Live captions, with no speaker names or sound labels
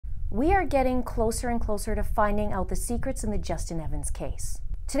We are getting closer and closer to finding out the secrets in the Justin Evans case.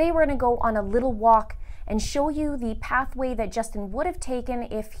 Today we're going to go on a little walk and show you the pathway that Justin would have taken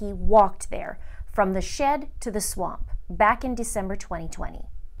if he walked there, from the shed to the swamp, back in December 2020.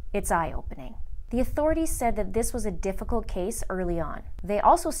 It's eye-opening. The authorities said that this was a difficult case early on. They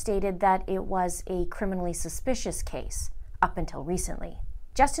also stated that it was a criminally suspicious case, up until recently.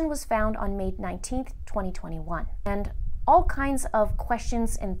 Justin was found on May 19th, 2021, and all kinds of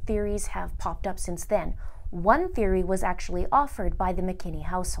questions and theories have popped up since then. One theory was actually offered by the McKinney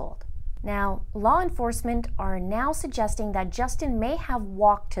household. Now, law enforcement are now suggesting that Justin may have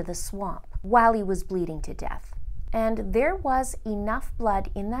walked to the swamp while he was bleeding to death. And there was enough blood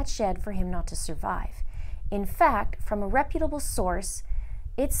in that shed for him not to survive. In fact, from a reputable source,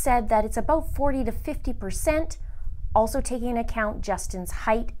 it said that it's about 40 to 50%, also taking into account Justin's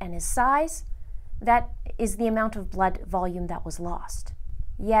height and his size. That is the amount of blood volume that was lost.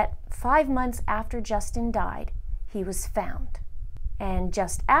 Yet, 5 months after Justin died, he was found. And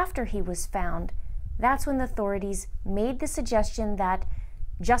just after he was found, that's when the authorities made the suggestion that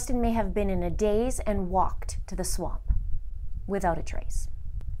Justin may have been in a daze and walked to the swamp without a trace.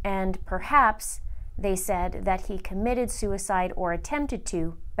 And perhaps they said that he committed suicide or attempted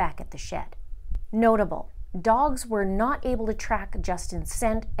to back at the shed. Notable, dogs were not able to track Justin's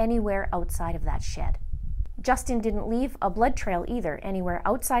scent anywhere outside of that shed. Justin didn't leave a blood trail either anywhere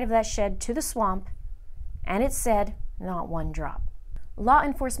outside of that shed to the swamp, and it said not one drop. Law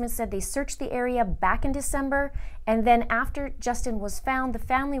enforcement said they searched the area back in December, and then after Justin was found, the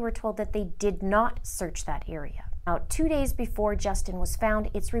family were told that they did not search that area. Now, 2 days before Justin was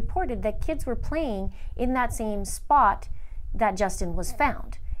found, it's reported that kids were playing in that same spot that Justin was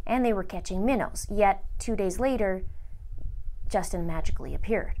found, and they were catching minnows. Yet 2 days later, Justin magically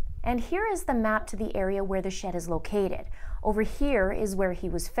appeared. And here is the map to the area where the shed is located. Over here is where he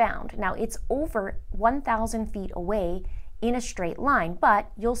was found. Now, it's over 1,000 feet away in a straight line,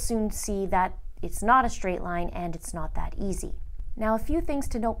 but you'll soon see that it's not a straight line and it's not that easy. Now, a few things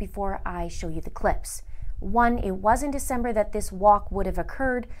to note before I show you the clips. One, it was in December that this walk would have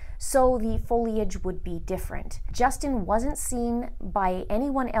occurred, so the foliage would be different. Justin wasn't seen by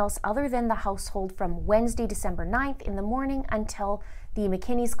anyone else other than the household from Wednesday, December 9th in the morning until the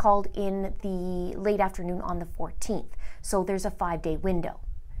McKinneys called in the late afternoon on the 14th. So there's a 5-day window.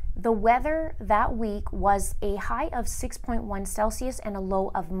 The weather that week was a high of 6.1 Celsius and a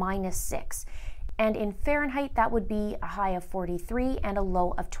low of -6. And in Fahrenheit, that would be a high of 43 and a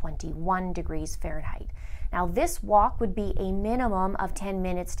low of 21 degrees Fahrenheit. Now, this walk would be a minimum of 10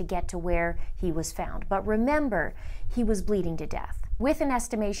 minutes to get to where he was found. But remember, he was bleeding to death with an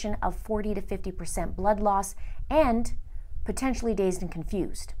estimation of 40 to 50% blood loss and potentially dazed and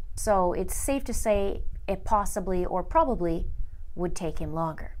confused. So it's safe to say it possibly or probably would take him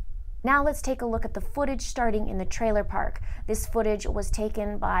longer. Now let's take a look at the footage starting in the trailer park. This footage was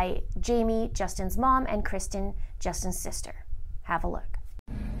taken by Jamie, Justin's mom, and Kristen, Justin's sister. Have a look.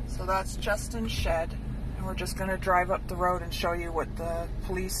 So that's Justin's shed, and we're just going to drive up the road and show you what the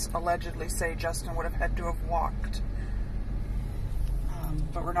police allegedly say Justin would have had to have walked.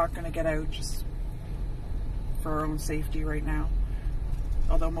 But we're not going to get out just for our own safety right now.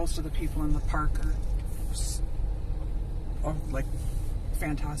 Although most of the people in the park are like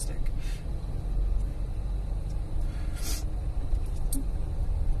fantastic.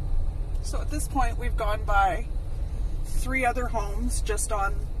 So at this point we've gone by 3 other homes just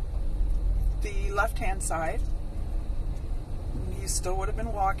on the left-hand side. And he still would have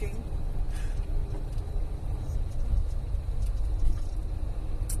been walking.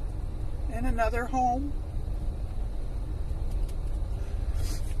 And another home.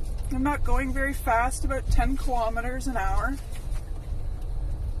 I'm not going very fast, about 10 kilometers an hour.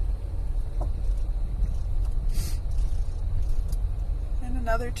 And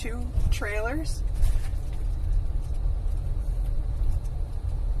another 2 trailers.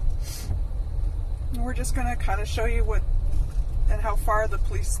 And we're just going to kind of show you what and how far the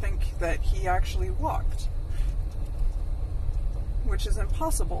police think that he actually walked, which is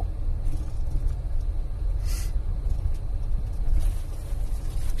impossible.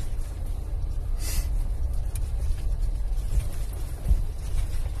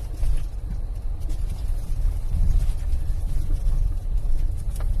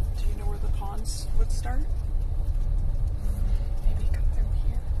 Would start. Maybe come through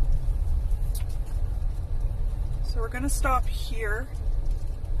here. So we're going to stop here.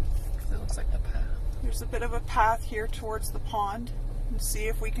 It looks like the path. There's a bit of a path here towards the pond, and see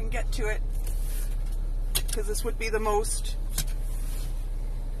if we can get to it, because this would be the most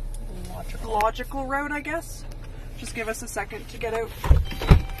logical route, I guess. Just give us a second to get out.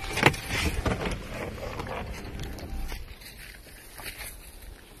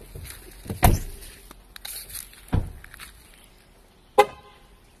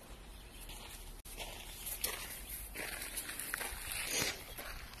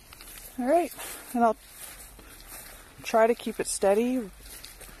 All right, and I'll try to keep it steady.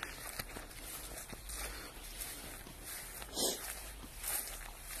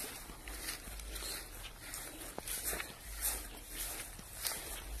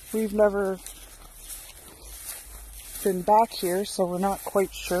 We've never been back here, so we're not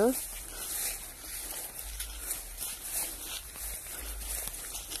quite sure.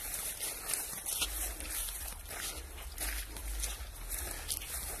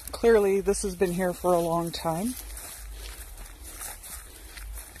 Clearly, this has been here for a long time.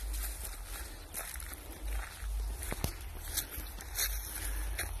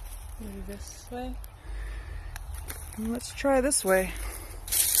 Maybe this way? Let's try this way.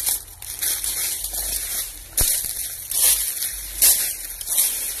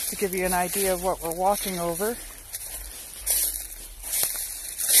 To give you an idea of what we're walking over.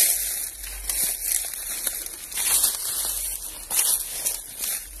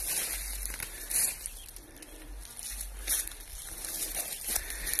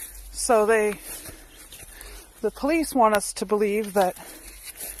 So the police want us to believe that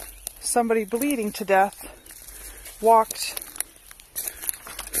somebody bleeding to death walked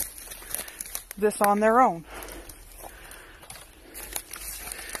this on their own.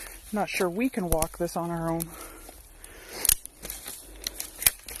 Not sure we can walk this on our own.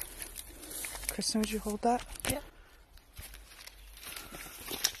 Kristen, would you hold that? Yep.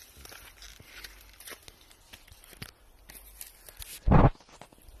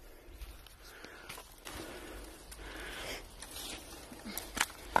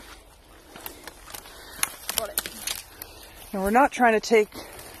 And we're not trying to take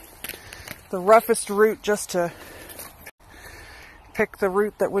the roughest route just to pick the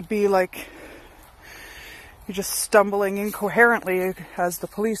route that would be like you're just stumbling incoherently, as the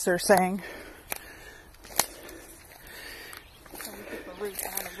police are saying. So we took the route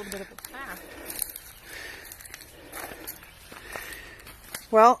that had a little bit of a path.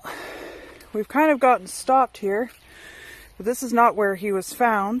 Well, we've kind of gotten stopped here, but this is not where he was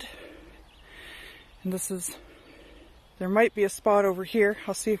found. And this is, there might be a spot over here.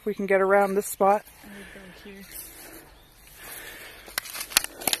 I'll see if we can get around this spot. I'm gonna go here.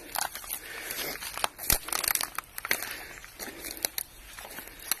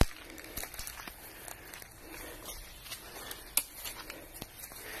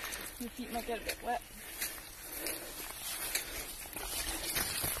 Your feet might get a bit wet.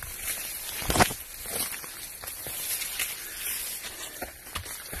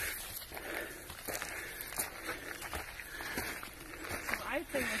 I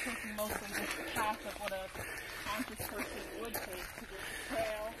think we're taking mostly just the path of what a conscious person would take to this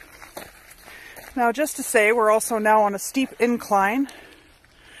trail. Now, just to say, we're also now on a steep incline.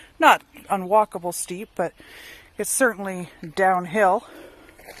 Not unwalkable steep, but it's certainly downhill.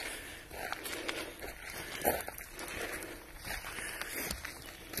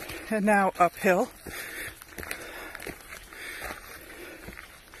 And now uphill.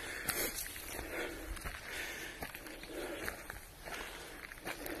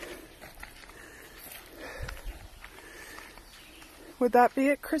 Would that be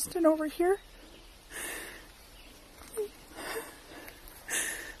it, Kristen, over here?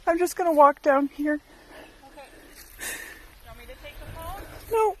 I'm just going to walk down here. Okay. You want me to take the phone?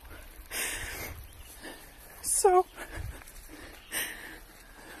 No. So,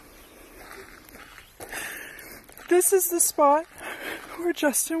 this is the spot where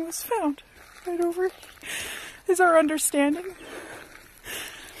Justin was found. Right over here is our understanding.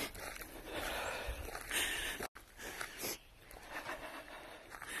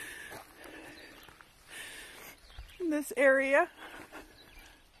 In this area.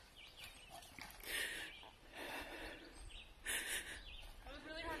 That was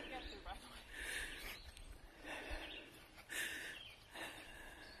really hard to get through, by the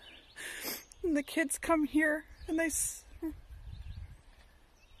way. And the kids come here and they...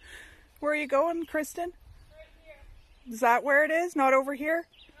 Where are you going, Kristen? Right here. Is that where it is? Not over here?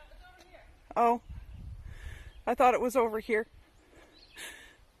 No, it's over here. Oh. I thought it was over here.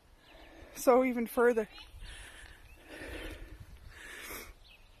 So even further.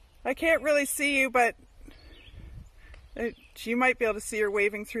 I can't really see you, but you might be able to see her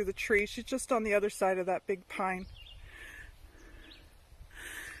waving through the tree. She's just on the other side of that big pine.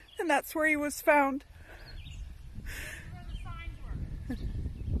 And that's where he was found. Where the signs were.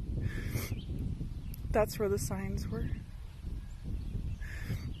 That's where the signs were.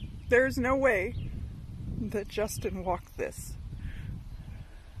 There's no way that Justin walked this.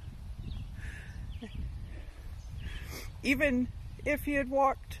 Even if he had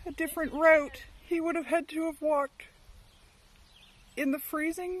walked a different route, he would have had to have walked in the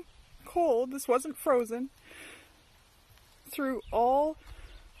freezing cold, this wasn't frozen, through all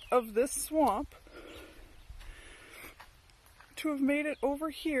of this swamp to have made it over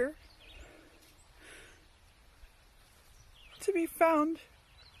here to be found.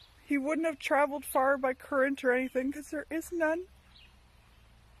 He wouldn't have traveled far by current or anything because there is none.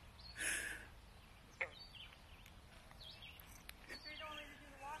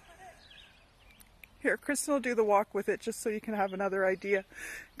 Here, Kristen will do the walk with it just so you can have another idea,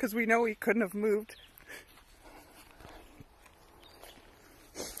 because we know he couldn't have moved.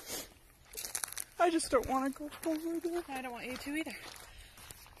 I just don't want to go over there. I don't want you to either.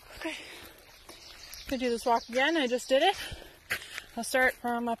 Okay. I'm gonna do this walk again. I just did it. I'll start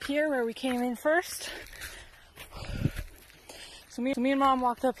from up here where we came in first. So me and Mom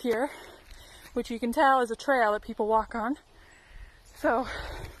walked up here, which you can tell is a trail that people walk on. So,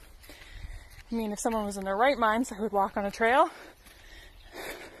 I mean, if someone was in their right minds, they would walk on a trail.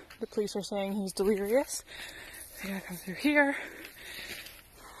 The police are saying he's delirious. So you gotta come through here.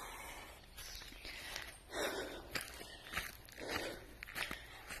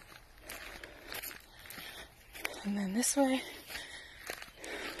 And then this way.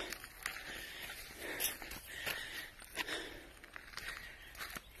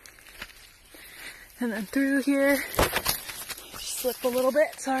 And then through here. Just slip a little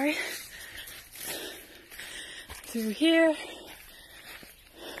bit, sorry. Through here.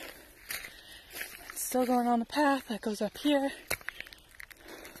 It's still going on the path that goes up here.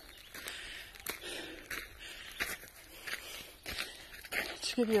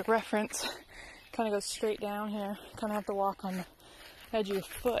 To give you a reference, kind of goes straight down here. Kind of have to walk on the edge of your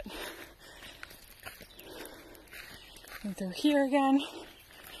foot. And through here again.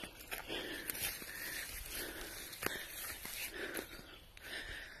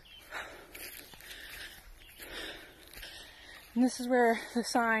 And this is where the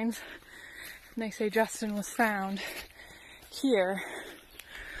signs, and they say Justin was found here.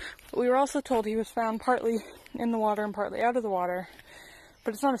 But we were also told he was found partly in the water and partly out of the water.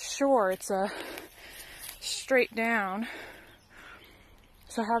 But it's not a shore, it's a straight down.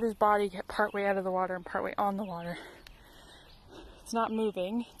 So how does his body get partway out of the water and partway on the water? It's not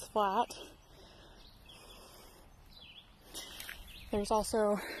moving, it's flat. There's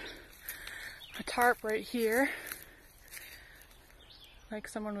also a tarp right here. Like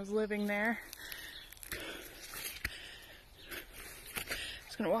someone was living there.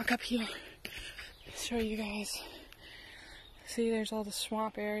 Just gonna walk up here, show you guys. See, there's all the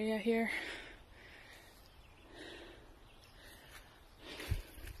swamp area here.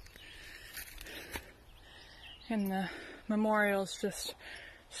 And the memorial's just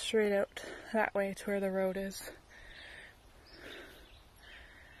straight out that way to where the road is.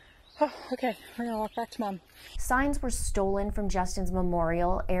 Oh, okay, we're gonna walk back to Mom. Signs were stolen from Justin's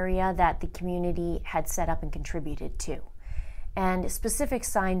memorial area that the community had set up and contributed to. And specific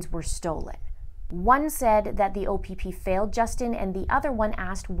signs were stolen. One said that the OPP failed Justin, and the other one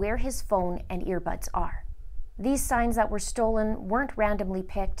asked where his phone and earbuds are. These signs that were stolen weren't randomly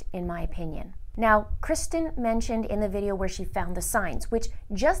picked, in my opinion. Now, Kristen mentioned in the video where she found the signs, which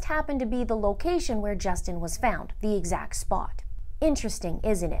just happened to be the location where Justin was found, the exact spot. Interesting,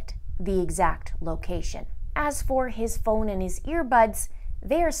 isn't it? The exact location. As for his phone and his earbuds,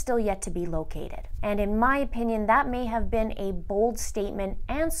 they are still yet to be located. And in my opinion, that may have been a bold statement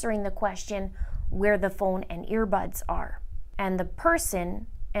answering the question where the phone and earbuds are. And the person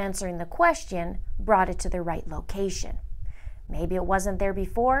answering the question brought it to the right location. Maybe it wasn't there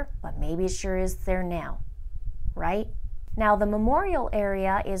before, but maybe it sure is there now, right? Now, the memorial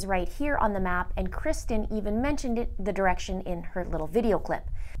area is right here on the map, and Kristen even mentioned the direction in her little video clip.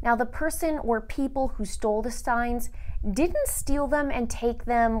 Now, the person or people who stole the signs didn't steal them and take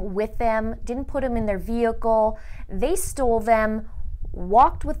them with them, didn't put them in their vehicle. They stole them,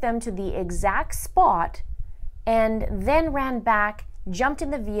 walked with them to the exact spot, and then ran back, jumped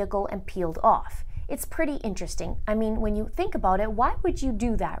in the vehicle, and peeled off. It's pretty interesting. I mean, when you think about it, why would you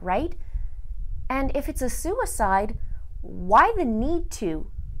do that, right? And if it's a suicide, why the need to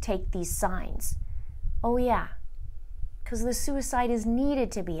take these signs? Oh yeah, because the suicide is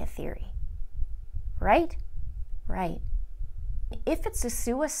needed to be a theory, right? Right. If it's a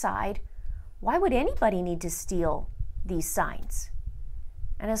suicide, why would anybody need to steal these signs?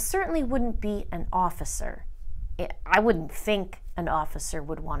 And it certainly wouldn't be an officer. I wouldn't think an officer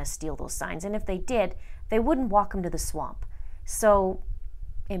would want to steal those signs, and if they did, they wouldn't walk them to the swamp. So,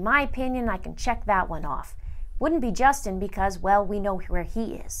 in my opinion, I can check that one off. Wouldn't be Justin because, well, we know where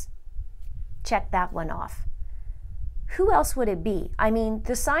he is. Check that one off. Who else would it be? I mean,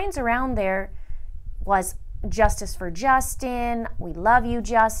 the signs around there was justice for Justin, we love you,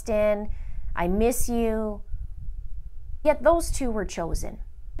 Justin, I miss you. Yet those two were chosen.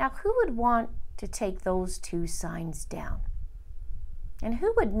 Now, who would want to take those two signs down? And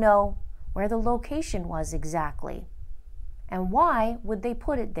who would know where the location was exactly? And why would they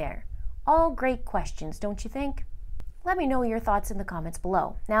put it there? All great questions, don't you think? Let me know your thoughts in the comments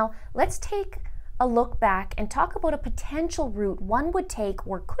below. Now, let's take a look back and talk about a potential route one would take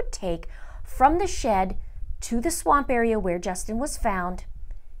or could take from the shed to the swamp area where Justin was found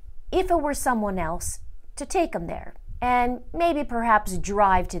if it were someone else to take him there and maybe perhaps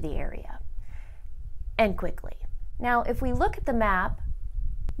drive to the area and quickly. Now, if we look at the map,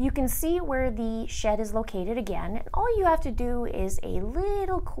 you can see where the shed is located again, and all you have to do is a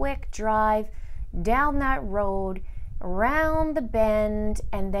little quick drive down that road, around the bend,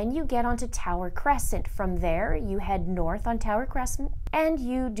 and then you get onto Tower Crescent. From there, you head north on Tower Crescent, and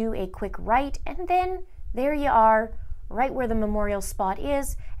you do a quick right, and then there you are, right where the memorial spot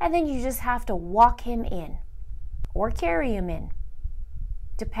is, and then you just have to walk him in, or carry him in,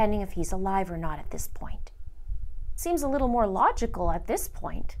 depending if he's alive or not at this point. Seems a little more logical at this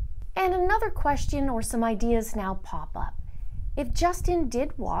point. And another question or some ideas now pop up. If Justin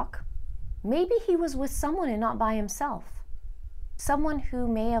did walk, maybe he was with someone and not by himself. Someone who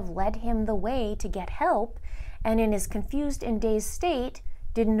may have led him the way to get help, and in his confused and dazed state,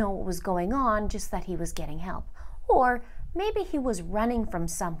 didn't know what was going on, just that he was getting help. Or maybe he was running from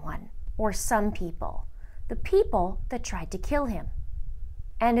someone or some people, the people that tried to kill him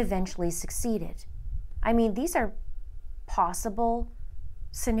and eventually succeeded. I mean, these are possible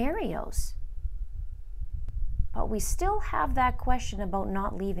scenarios. But we still have that question about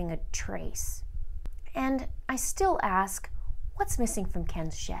not leaving a trace. And I still ask, what's missing from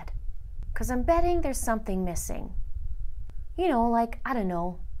Ken's shed? Because I'm betting there's something missing. You know, like, I don't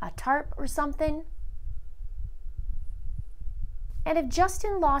know, a tarp or something? And if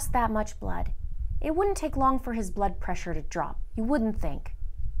Justin lost that much blood, it wouldn't take long for his blood pressure to drop. You wouldn't think.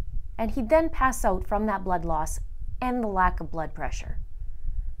 And he'd then pass out from that blood loss and the lack of blood pressure.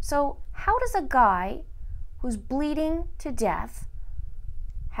 So how does a guy who's bleeding to death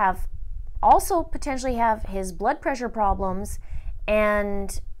also potentially have his blood pressure problems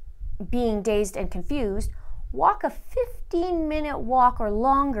and being dazed and confused, walk a 15-minute walk or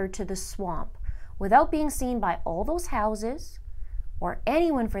longer to the swamp without being seen by all those houses, or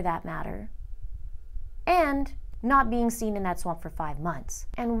anyone for that matter, and not being seen in that swamp for 5 months?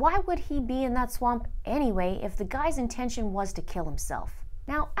 And why would he be in that swamp anyway if the guy's intention was to kill himself?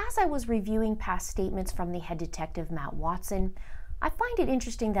 Now, as I was reviewing past statements from the head detective, Matt Watson, I find it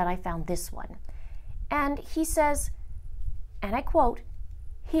interesting that I found this one. And he says, and I quote,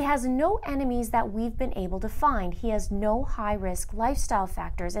 "He has no enemies that we've been able to find. He has no high-risk lifestyle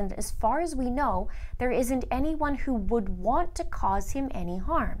factors, and as far as we know, there isn't anyone who would want to cause him any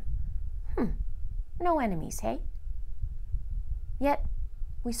harm." No enemies, hey? Yet,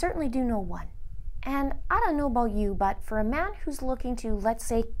 we certainly do know one. And I don't know about you, but for a man who's looking to, let's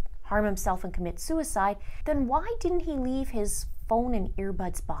say, harm himself and commit suicide, then why didn't he leave his phone and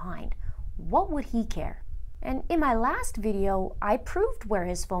earbuds behind? What would he care? And in my last video, I proved where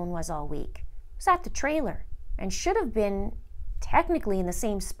his phone was all week. It was at the trailer, and should have been technically in the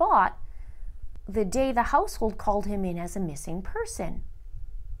same spot the day the household called him in as a missing person.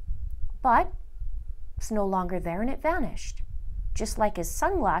 But it's no longer there and it vanished. Just like his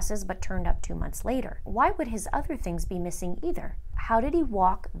sunglasses, but turned up 2 months later. Why would his other things be missing either? How did he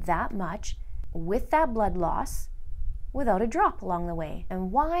walk that much with that blood loss without a drop along the way?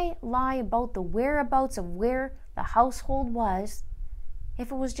 And why lie about the whereabouts of where the household was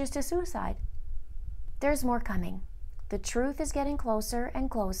if it was just a suicide? There's more coming. The truth is getting closer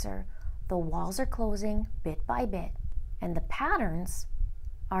and closer. The walls are closing bit by bit, and the patterns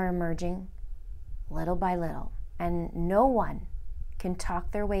are emerging little by little. And no one can talk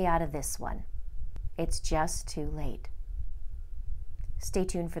their way out of this one. It's just too late. Stay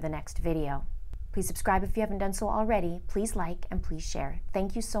tuned for the next video. Please subscribe if you haven't done so already. Please like and please share.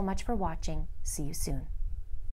 Thank you so much for watching. See you soon.